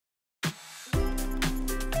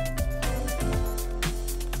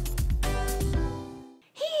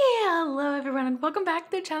everyone, welcome back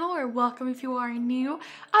to the channel, or welcome if you are new.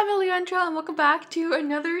 I'm Elliandra and welcome back to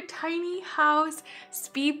another tiny house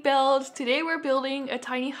speed build. Today we're building a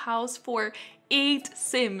tiny house for 8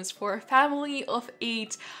 Sims, for a family of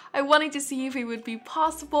 8. I wanted to see if it would be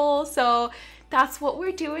possible, so that's what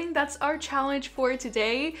we're doing. That's our challenge for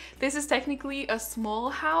today. This is technically a small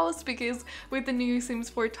house because with the new Sims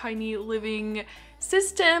 4 tiny living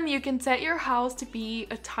system, you can set your house to be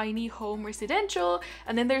a tiny home residential,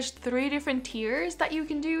 and then there's 3 different tiers that you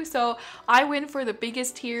can do. So I went for the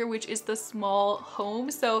biggest tier, which is the small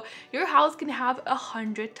home. So your house can have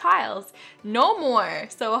 100 tiles, no more,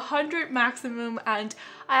 so 100 maximum, and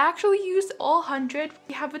I actually used all 100.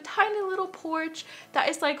 We have a tiny little porch that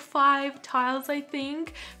is like 5 tiles, I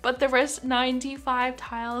think, but the rest 95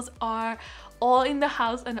 tiles are all in the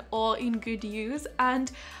house and all in good use,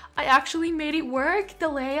 and I actually made it work. The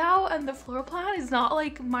layout and the floor plan is not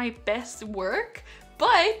like my best work,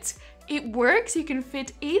 but it works. You can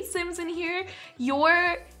fit 8 Sims in here.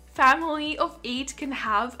 Your family of 8 can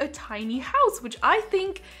have a tiny house, which I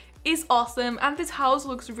think is awesome, and this house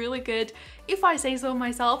looks really good if I say so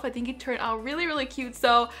myself. I think it turned out really cute,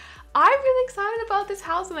 so I'm really excited about this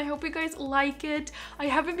house and I hope you guys like it. I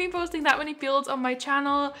haven't been posting that many builds on my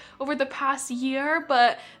channel over the past year,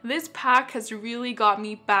 but this pack has really got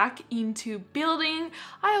me back into building.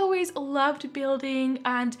 I always loved building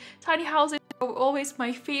and tiny houses were always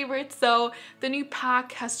my favorite, so the new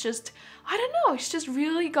pack has just, I don't know, it's just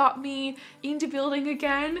really got me into building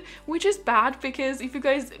again, which is bad because if you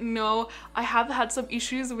guys know, I have had some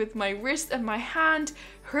issues with my wrist and my hand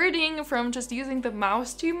hurting from just using the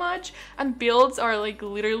mouse too much, and builds are like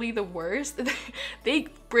literally the worst. They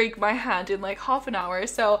break my hand in like half an hour,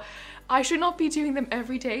 so I should not be doing them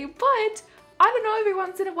every day, but I don't know, every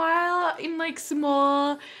once in a while in like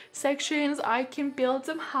small sections I can build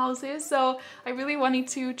some houses. So I really wanted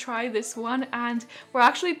to try this one, and we're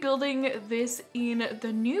actually building this in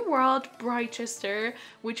the new world Brightchester,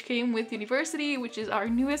 which came with University, which is our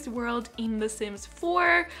newest world in The Sims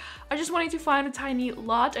 4. I just wanted to find a tiny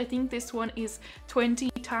lot. I think this one is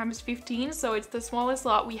 20 times 15, so it's the smallest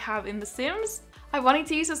lot we have in The Sims. I wanted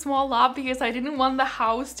to use a small lot because I didn't want the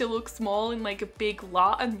house to look small in like a big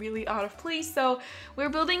lot and really out of place. So we're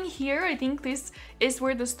building here. I think this is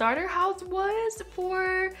where the starter house was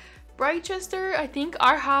for Brightchester. I think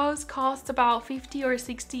our house cost about 50 or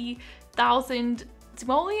 60,000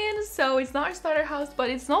 simoleons, so it's not a starter house, but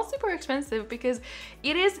it's not super expensive because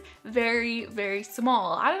it is very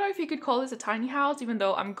small. I don't know if you could call this a tiny house, even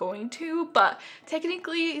though I'm going to, but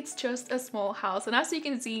technically it's just a small house. And as you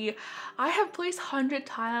can see, I have placed 100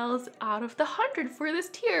 tiles out of the 100 for this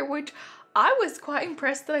tier, which I was quite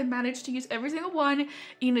impressed that I managed to use every single one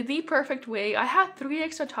in the perfect way. I had 3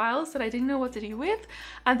 extra tiles that I didn't know what to do with,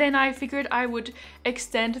 and then I figured I would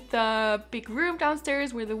extend the big room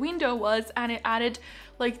downstairs where the window was, and it added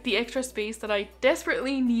like the extra space that I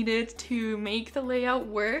desperately needed to make the layout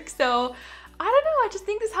work. So I don't know, I just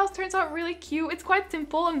think this house turns out really cute. It's quite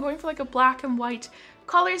simple. I'm going for like a black and white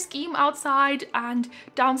color scheme outside, and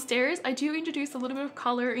downstairs I do introduce a little bit of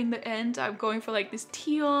color in the end. I'm going for like this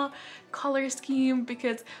teal color scheme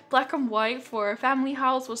because black and white for a family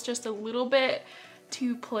house was just a little bit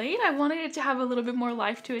too plain. I wanted it to have a little bit more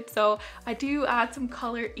life to it, so I do add some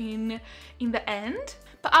color in the end.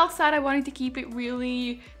 But outside I wanted to keep it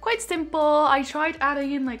really quite simple. I tried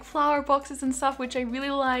adding in like flower boxes and stuff, which I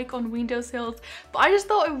really like on windowsills, but I just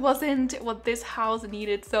thought it wasn't what this house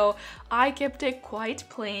needed, so I kept it quite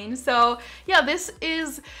plain. So yeah, this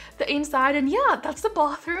is the inside, and yeah, that's the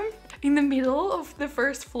bathroom in the middle of the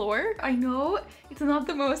first floor. I know it's not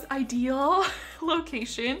the most ideal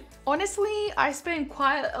location. Honestly, I spent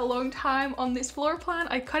quite a long time on this floor plan.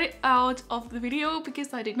 I cut it out of the video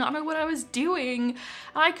because I did not know what I was doing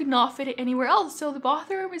and I could not fit it anywhere else. So the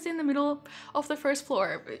bathroom is in the middle of the first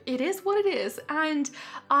floor. It is what it is. And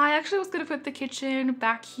I actually was gonna put the kitchen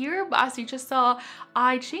back here, but as you just saw,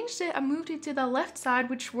 I changed it and moved it to the left side,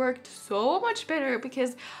 which worked so much better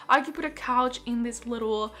because I could put a couch in this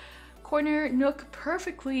little corner nook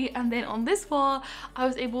perfectly, and then on this wall I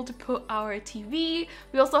was able to put our TV.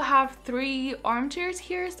 We also have 3 armchairs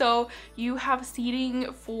here, so you have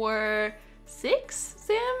seating for 6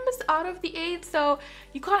 Sims out of the 8, so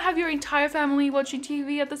you can't have your entire family watching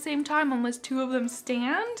TV at the same time unless 2 of them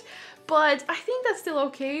stand. But I think that's still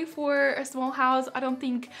okay for a small house. I don't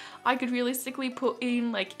think I could realistically put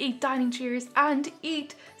in like 8 dining chairs and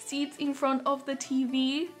 8 seats in front of the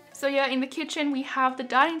TV. So yeah, in the kitchen we have the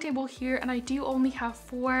dining table here, and I do only have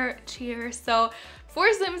 4 chairs. So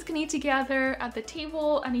 4 Sims can eat together at the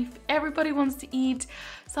table, and if everybody wants to eat,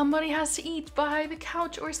 somebody has to eat by the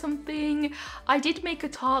couch or something. I did make a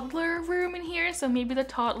toddler room in here, so maybe the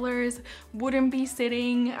toddlers wouldn't be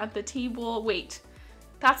sitting at the table. Wait.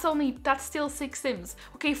 That's still 6 Sims.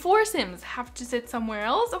 Okay, 4 Sims have to sit somewhere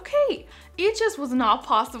else. Okay, it just was not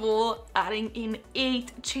possible adding in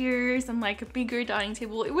 8 chairs and like a bigger dining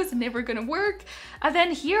table. It was never gonna work. And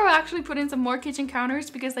then here I actually put in some more kitchen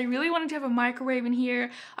counters because I really wanted to have a microwave in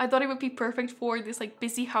here. I thought it would be perfect for this like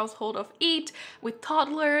busy household of 8 with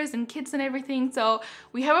toddlers and kids and everything. So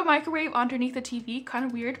we have a microwave underneath the TV, kind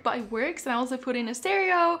of weird, but it works. And I also put in a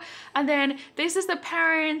stereo. And then this is the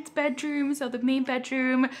parent bedroom, so the main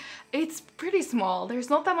bedroom. It's pretty small. There's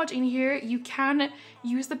not that much in here. You can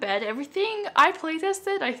use the bed, everything. I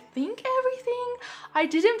playtested, I think everything. I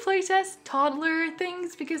didn't playtest toddler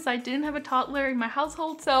things because I didn't have a toddler in my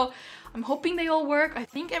household, so I'm hoping they all work. I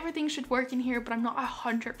think everything should work in here, but I'm not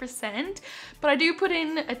 100%. But I do put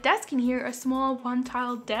in a desk in here, a small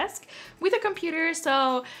 1-tile desk with a computer,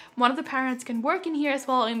 so one of the parents can work in here as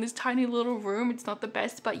well in this tiny little room. It's not the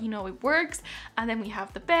best, but you know, it works. And then we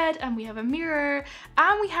have the bed, and we have a mirror,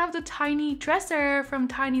 and we have the tiny dresser from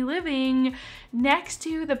Tiny Living next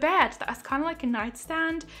to the bed. That's kind of like a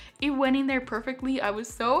nightstand. It went in there perfectly. I was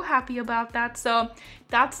so happy about that. So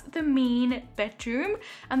that's the main bedroom,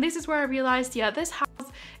 and this is where I realized, yeah, this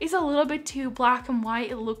house is a little bit too black and white.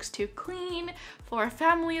 It looks too clean for a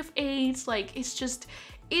family of 8. Like,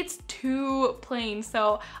 it's too plain.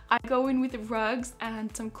 So I go in with the rugs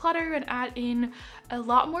and some clutter and add in a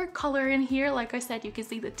lot more color in here. Like I said, you can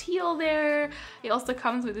see the teal there. It also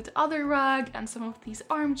comes with its other rug and some of these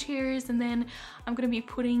armchairs. And then I'm gonna be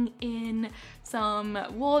putting in some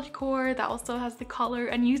wall decor that also has the color.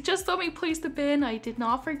 And you just saw me place the bin. I did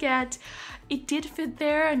not forget. It did fit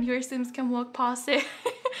there, and your Sims can walk past it.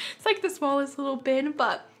 It's like the smallest little bin,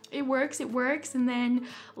 but it works. And then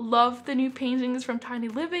love the new paintings from Tiny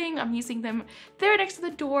Living. I'm using them there next to the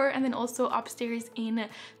door, and then also upstairs in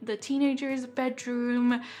the teenager's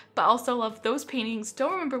bedroom. But also love those paintings.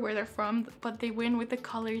 Don't remember where they're from, but they went with the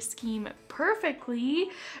color scheme perfectly.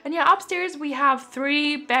 And yeah, upstairs we have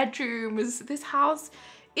 3 bedrooms. This house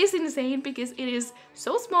is insane because it is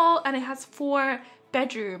so small, and it has 4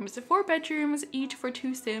 bedrooms. 4 bedrooms each for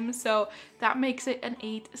 2 Sims, so that makes it an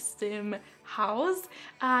 8 Sim house.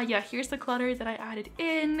 Yeah, here's the clutter that I added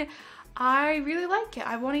in. I really like it.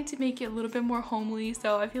 I wanted to make it a little bit more homely,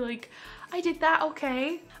 so I feel like I did that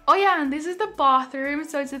okay. Oh yeah, and this is the bathroom.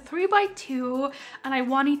 So it's a 3x2, and I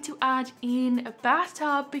wanted to add in a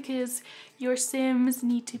bathtub because your Sims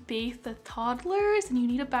need to bathe the toddlers, and you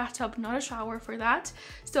need a bathtub, not a shower for that.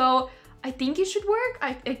 So I think it should work.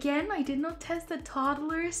 I did not test the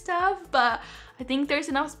toddler stuff, but I think there's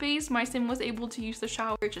enough space. My Sim was able to use the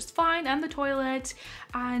shower just fine, and the toilet,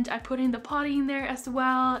 and I put in the potty in there as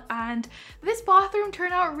well. And this bathroom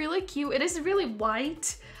turned out really cute. It is really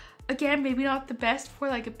white. Again, maybe not the best for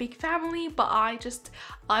like a big family, but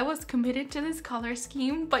I was committed to this color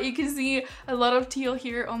scheme. But you can see a lot of teal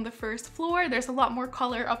here on the first floor. There's a lot more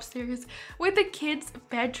color upstairs with the kids'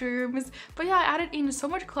 bedrooms. But yeah, I added in so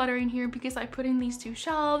much clutter in here because I put in these 2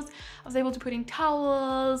 shelves. I was able to put in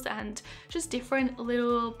towels and just different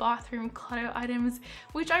little bathroom clutter items,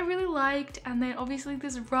 which I really liked. And then obviously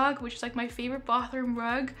this rug, which is like my favorite bathroom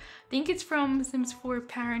rug. I think it's from Sims 4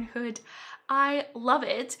 Parenthood. I love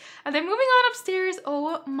it. And then moving on upstairs,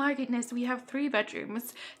 oh my goodness, we have 3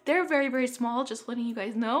 bedrooms. They're very, very small, just letting you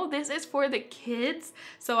guys know. This is for the kids.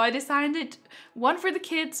 So I designed it, 1 for the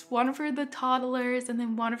kids, 1 for the toddlers, and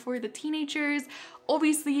then 1 for the teenagers.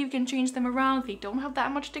 Obviously, you can change them around. They don't have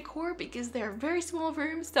that much decor because they're very small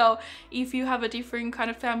rooms. So if you have a different kind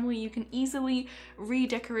of family, you can easily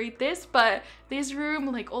redecorate this. But this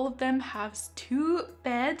room, like all of them, has 2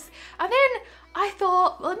 beds. And then I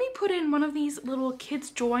thought, let me put in one of these little kids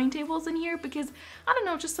drawing tables in here because, I don't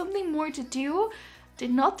know, just something more to do.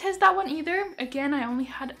 Did not test that one either. Again, I only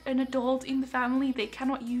had an adult in the family. They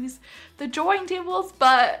cannot use the drawing tables,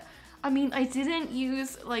 but I mean, I didn't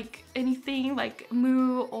use like anything like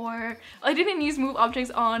move, or I didn't use move objects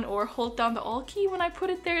on or hold down the alt key when I put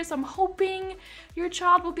it there. So I'm hoping your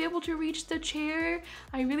child will be able to reach the chair.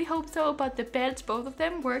 I really hope so. But the beds, both of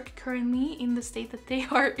them work currently in the state that they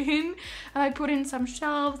are in. And I put in some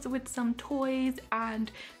shelves with some toys and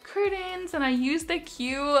curtains, and I used the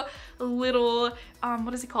cute little,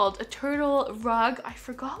 what is it called? A turtle rug. I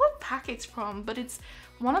forgot what pack it's from, but it's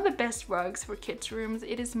one of the best rugs for kids' rooms.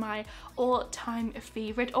 It is my all-time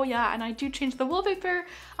favorite. Oh yeah, and I do change the wallpaper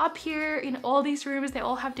up here in all these rooms. They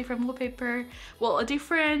all have different wallpaper. Well, a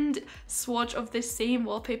different swatch of the same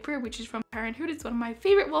wallpaper, which is from Parenthood. It's one of my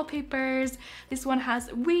favorite wallpapers. This one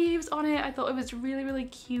has waves on it. I thought it was really, really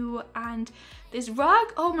cute. And this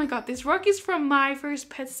rug, oh my god, this rug is from My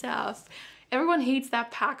First Pet Stuff. Everyone hates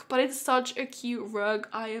that pack, but it's such a cute rug.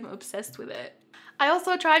 I am obsessed with it. I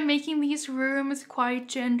also tried making these rooms quite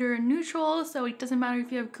gender neutral, so it doesn't matter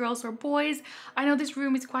if you have girls or boys. I know this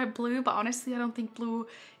room is quite blue, but honestly I don't think blue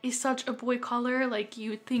is such a boy color. Like,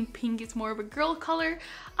 you would think pink is more of a girl color.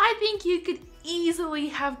 I think you could easily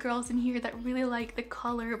have girls in here that really like the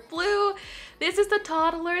color blue. This is the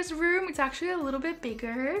toddler's room. It's actually a little bit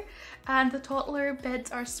bigger, and the toddler beds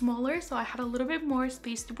are smaller, so I had a little bit more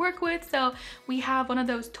space to work with. So we have one of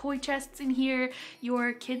those toy chests in here.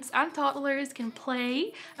 Your kids and toddlers can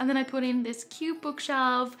play, and then I put in this cute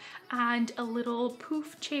bookshelf and a little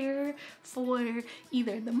poof chair for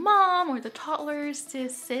either the mom or the toddlers to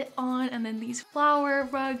sit on, and then these flower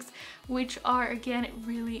rugs, which are again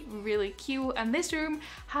really, really cute. And this room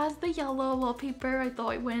has the yellow wallpaper. I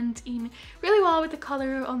thought it went in really well with the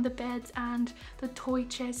color on the beds and the toy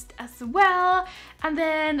chest as well. And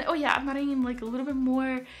then, oh yeah, I'm adding in like a little bit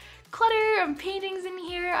more clutter and paintings in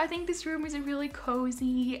here. I think this room is really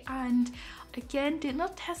cozy, and again, did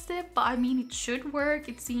not test it, but I mean, it should work.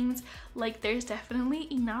 It seems like there's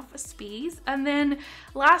definitely enough space. And then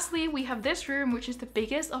lastly, we have this room, which is the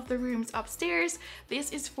biggest of the rooms upstairs.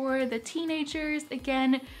 This is for the teenagers.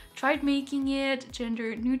 Again, tried making it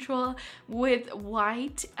gender neutral with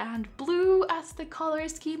white and blue as the color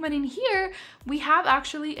scheme. And in here, we have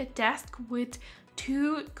actually a desk with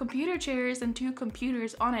 2 computer chairs and 2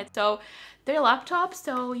 computers on it. So they're laptops,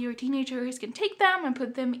 so your teenagers can take them and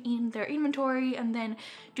put them in their inventory and then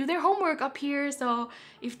do their homework up here. So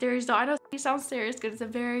if there's no space downstairs, because it's a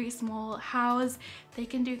very small house, they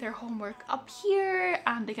can do their homework up here,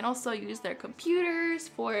 and they can also use their computers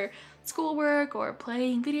for schoolwork or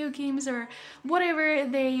playing video games or whatever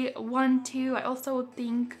they want to. I also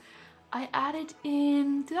think I added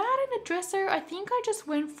in, did I add in a dresser? I think I just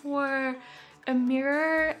went for a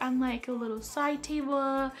mirror and like a little side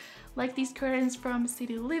table, like these curtains from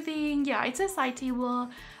City Living. Yeah, it's a side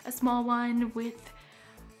table, a small one with,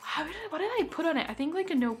 what did I put on it? I think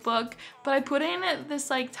like a notebook, but I put in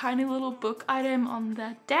this like tiny little book item on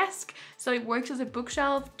the desk, so it works as a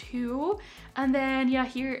bookshelf too. And then yeah,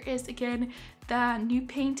 here is again the new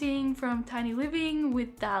painting from Tiny Living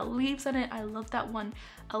with the leaves on it. I love that one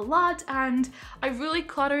a lot, and I really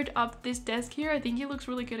cluttered up this desk here. I think it looks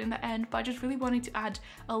really good in the end, but I just really wanted to add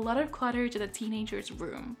a lot of clutter to the teenagers'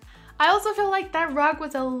 room. I also feel like that rug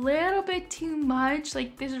was a little bit too much.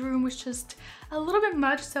 Like, this room was just a little bit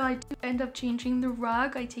much, so I do end up changing the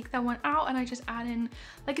rug. I take that one out and I just add in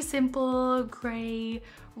like a simple gray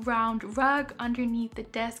round rug underneath the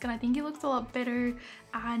desk, and I think it looks a lot better.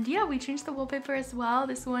 And yeah, we changed the wallpaper as well.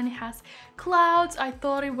 This one has clouds. I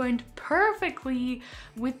thought it went perfectly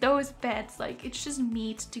with those beds. Like, it's just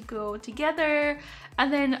meant to go together.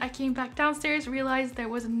 And then I came back downstairs, realized there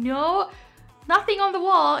was nothing on the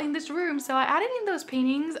wall in this room, so I added in those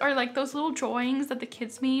paintings, or like those little drawings that the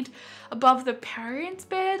kids made above the parents'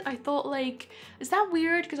 bed. I thought, like, is that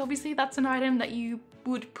weird? Because obviously that's an item that you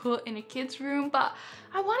would put in a kid's room, but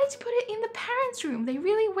I wanted to put it in the parents' room. They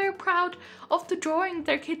really were proud of the drawing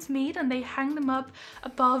their kids made, and they hang them up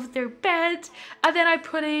above their bed. And then I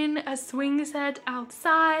put in a swing set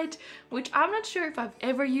outside, which I'm not sure if I've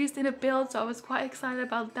ever used in a build, so I was quite excited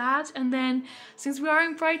about that. And then since we are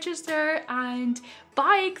in Brichester and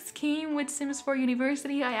bikes came with Sims 4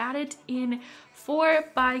 University, I added in 4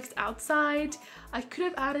 bikes outside. I could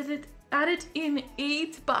have added in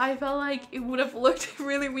 8, but I felt like it would have looked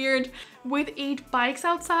really weird with 8 bikes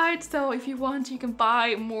outside. So if you want, you can buy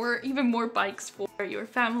even more bikes for your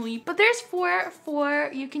family, but there's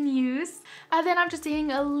 4 you can use. And then I'm just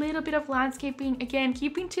doing a little bit of landscaping, again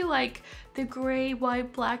keeping to like the gray,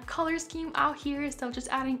 white, black color scheme out here, so just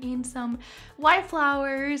adding in some white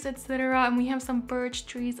flowers, etc. And we have some birch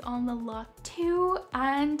trees on the lot too,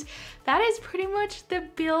 and that is pretty much the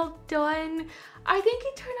build done. I think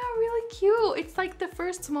it turned out really cute. It's like the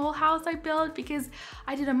first small house I built, because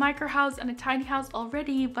I did a micro house and a tiny house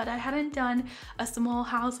already, but I hadn't done a small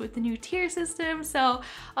house with the new tier system, so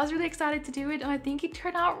I was really excited to do it, and I think it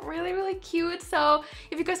turned out really, really cute. So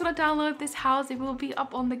if you guys want to download this house, it will be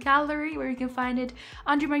up on the gallery where you can find it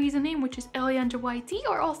under my username, which is ElliandraYT,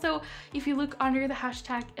 or also if you look under the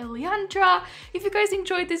hashtag Elliandra. If you guys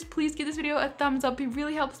enjoyed this, please give this video a thumbs up. It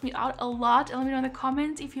really helps me out a lot. And let me know in the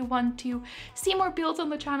comments if you want to see more builds on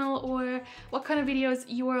the channel or what kind of videos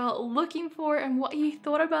you are looking for and what you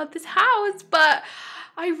thought about this house. But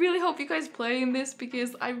I really hope you guys play in this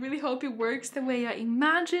because I really hope it works the way I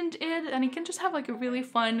imagined it, and it can just have like a really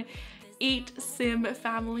fun 8 sim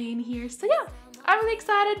family in here. So yeah, I'm really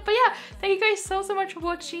excited. But yeah, thank you guys so much for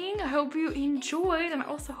watching. I hope you enjoyed, and I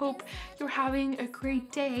also hope you're having a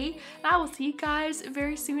great day. And I will see you guys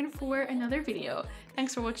very soon for another video.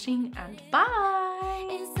 Thanks for watching, and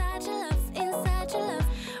bye!